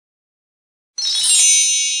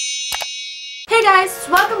guys!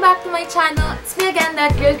 Welcome back to my channel. It's me again,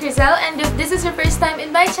 that girl Crezel, and if this is your first time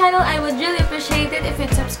in my channel, I would really appreciate it if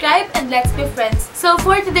you'd subscribe and let's be friends. So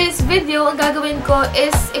for today's video, ang gagawin ko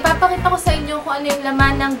is ipapakita ko sa inyo kung ano yung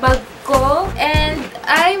laman ng bag ko. And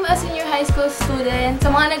I'm a senior high school student.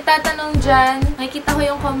 Sa mga nagtatanong dyan, nakikita ko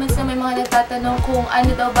yung comments na may mga nagtatanong kung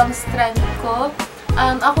ano daw bang strand ko.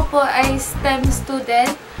 Ako po ay STEM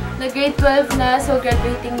student. Nag-grade 12 na, so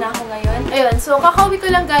graduating na ako ngayon. Ayun, so kakauwi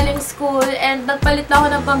ko lang galing school and nagpalit na ako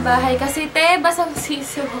ng pambahay kasi basang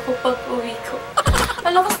sisiw ako pag-uwi ko.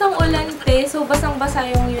 Ang lakas ng ulan, so basang-basa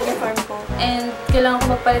yung uniform ko. And kailangan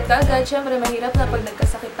ko magpalit ka agad. Siyempre, mahirap na pag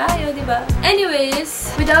nagkasakit tayo, diba?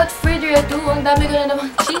 Anyways, without further ado, ang dami ko na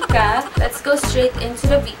namang chika. Let's go straight into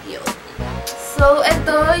the video. So,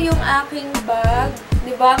 ito yung aking bag.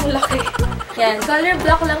 Diba? Ang laki. Yan. Color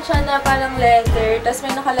black lang siya na parang leather. Tapos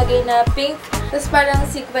may nakalagay na pink. Tapos parang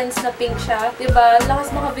sequence na pink siya. Diba? Lakas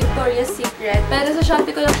mga Victoria's Secret. Pero sa Shopee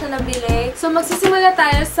ko lang siya nabili. So, magsisimula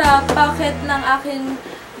tayo sa pocket ng aking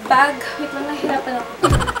bag. Wait lang, nahirapan ako.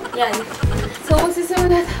 Yan. So,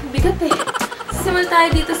 magsisimula tayo. Bigat eh. Magsisimula tayo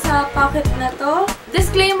dito sa pocket na to.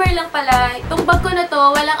 Disclaimer lang pala, itong bag ko na to,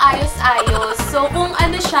 walang ayos-ayos. So, kung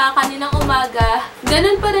ano siya, kaninang umaga,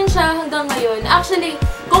 ganun pa rin siya hanggang ngayon. Actually,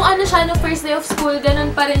 kung ano siya no first day of school,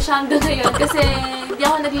 ganun pa rin siya hanggang ngayon kasi hindi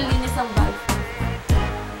ako naglilinis ng bag.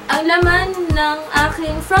 Ang laman ng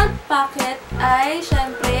aking front pocket ay,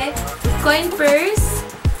 syempre, coin purse.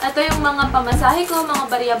 Ito yung mga pamasahe ko, mga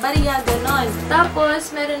barya-barya, ganon.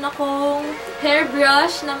 Tapos, meron akong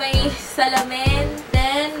hairbrush na may salamin.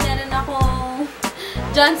 Then, meron akong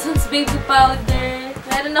Johnson's baby powder.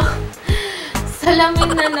 Meron akong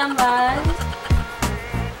salamin na naman.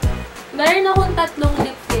 Meron akong 3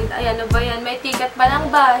 lip tint. Ayan, ano ba yan? May ticket pa ng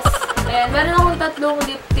bus. Ayan, meron akong 3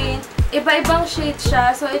 lip tint. Iba-ibang shade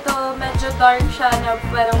siya. So, ito medyo dark siya na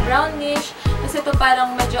parang brownish. Tapos ito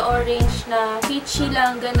parang medyo orange na peachy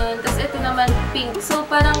lang, ganun. Tapos ito naman pink. So,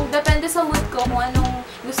 parang depende sa mood ko kung anong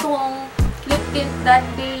gusto kong lip tint that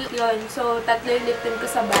day. Yun. So, 3 yung lip tint ko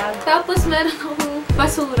sa bag. Tapos, meron akong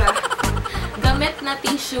basura. Gamit na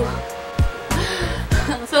tissue.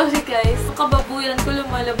 Sorry guys, kababuyan ko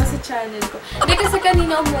lumalabas sa channel ko. Hindi kasi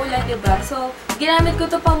kanina umuulan, diba? So, ginamit ko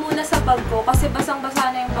to pa muna sa bag ko kasi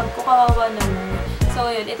basang-basa na yung bag ko, kawawa naman.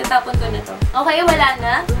 So, yun, itatapon ko na to. Okay, wala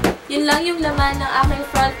na. Yun lang yung laman ng aking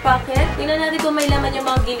front pocket. Tingnan natin kung may laman yung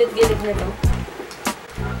mga gilid-gilid na to.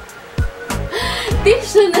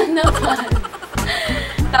 Tissue na naman.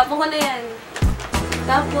 Tapon ko na yan.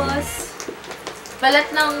 Tapos, balat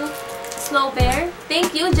ng Snow Bear.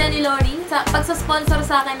 Thank you, Jenny Lori, sa pagsasponsor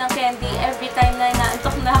sa akin ng candy every time na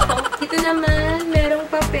inaantok na ako. Ito naman, merong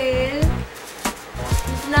papel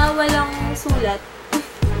na walang sulat.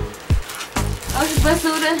 Ang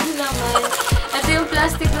basura na naman. Ito yung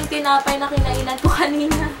plastic ng tinapay na kinainan ko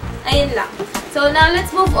kanina. Ayun lang. So, now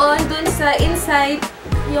let's move on dun sa inside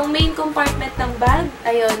yung main compartment ng bag.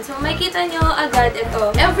 Ayun. So, makikita nyo agad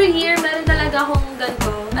ito. Every year, meron talaga akong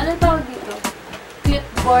ganito. Anong tawag dito?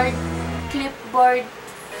 Clipboard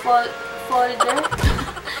folder.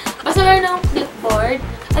 Basta meron akong clipboard.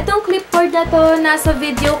 Itong clipboard na to, nasa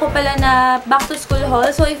video ko pala na back to school haul.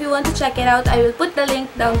 So, if you want to check it out, I will put the link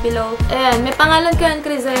down below. Ayan, may pangalan ko yan,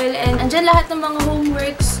 Crezel. And andyan lahat ng mga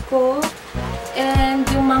homeworks ko. And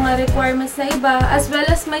yung mga requirements na iba, as well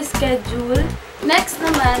as my schedule. Next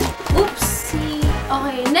naman, oopsie.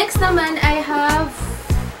 Okay, next naman, I have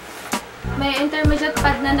may intermediate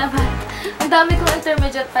pad na naman. Ang dami kong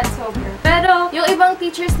intermediate pad sobra. Pero, yung ibang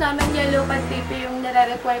teachers naman, yellow pad paper yung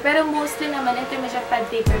nare-require. Pero mostly naman, intermediate pad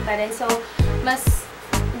paper pa rin. So, mas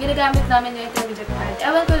ginagamit namin yung intermediate pad.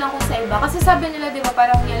 Ewan ko lang kung sa iba. Kasi sabi nila, di ba,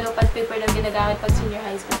 parang yellow pad paper lang ginagamit pag senior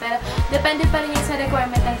high school. Pero, depende pa rin yun sa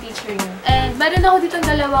requirement ng teacher nyo. And, meron ako dito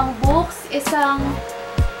 2 books.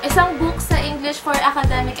 Isang book sa English for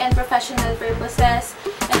academic and professional purposes.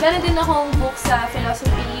 And meron din akong book sa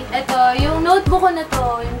philosophy. Ito, yung notebook ko na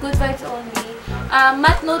to, yung Good Vibes Only.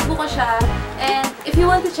 Math notebook ko siya. And if you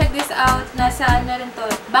want to check this out, nasa ano rin to,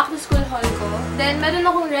 back to school haul ko. Then, meron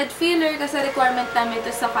akong red filler kasi requirement namin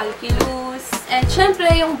ito sa calculus. And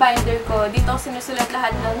syempre, yung binder ko. Dito ako sinusulat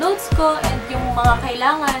lahat ng notes ko and yung mga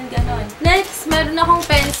kailangan, ganon. Next, meron akong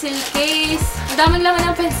pencil case. Ang daming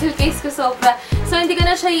laman ng pencil case ko sobra. So, hindi ko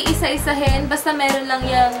na siya iisa-isahin. Basta meron lang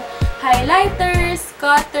yung highlighters,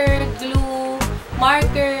 cutter, glue,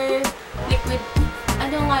 marker, liquid.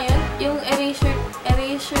 Ano nga yun? Yung eraser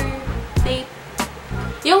tape.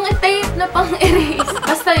 Yung tape na pang-erase.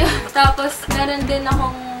 Basta yun. Tapos, meron din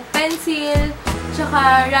akong pencil,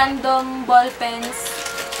 tsaka random ball pens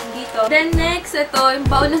dito. Then next, ito, yung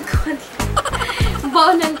baunan ko kanina.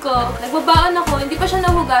 baanan ko. Nagbabaon ako. Hindi pa siya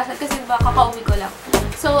nahugasan kasi baka kakauwi ko lang.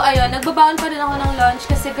 So, ayun. Nagbabaon pa rin ako ng lunch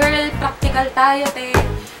kasi girl, practical tayo, te.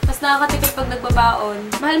 Mas nakakatipid pag nagbabaon.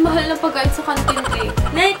 Mahal-mahal ng pagkain sa kantin, te.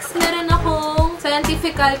 Next, meron akong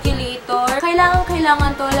scientific calculator.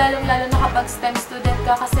 Kailangan to, lalong-lalo na kapag STEM student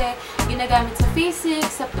ka kasi ginagamit sa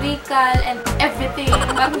physics, sa pre-cal, and everything.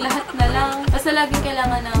 Parang lahat na lang. Basta laging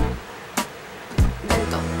kailangan ng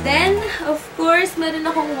ganito. Then, of course, meron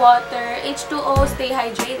akong water. H2O, stay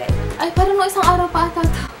hydrated. Ay, parang no, isang araw pa ata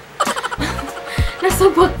to. Nasa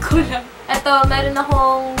bag ko lang. Ito, meron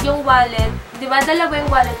akong yung wallet. Diba, dalawa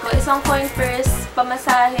yung wallet ko. Isang coin purse,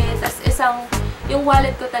 pamasahe, tas isang yung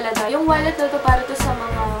wallet ko talaga. Yung wallet na to para to sa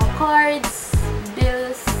mga cards,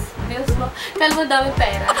 bills mo. Kala mo daming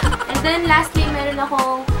pera. And then, lastly, meron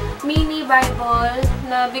akong mini Bible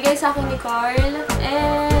na bigay sa akin ni Carl.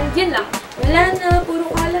 And, yun lang. Wala na, puro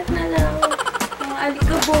kalat na lang. Mga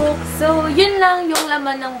alikabok. So, yun lang yung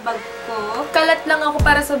laman ng bag ko. Kalat lang ako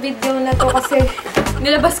para sa video na to kasi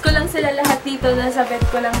nilabas ko lang sila lahat dito. Nasa bed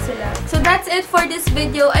ko lang sila. So, that's it for this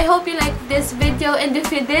video. I hope you liked this video. And if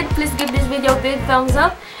you did, please give this video a big thumbs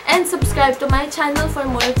up. And subscribe to my channel for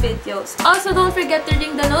more videos. Also, don't forget to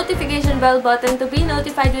ring the notification bell button to be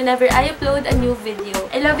notified whenever I upload a new video.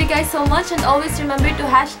 I love you guys so much and always remember to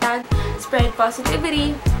 #spread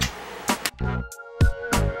positivity.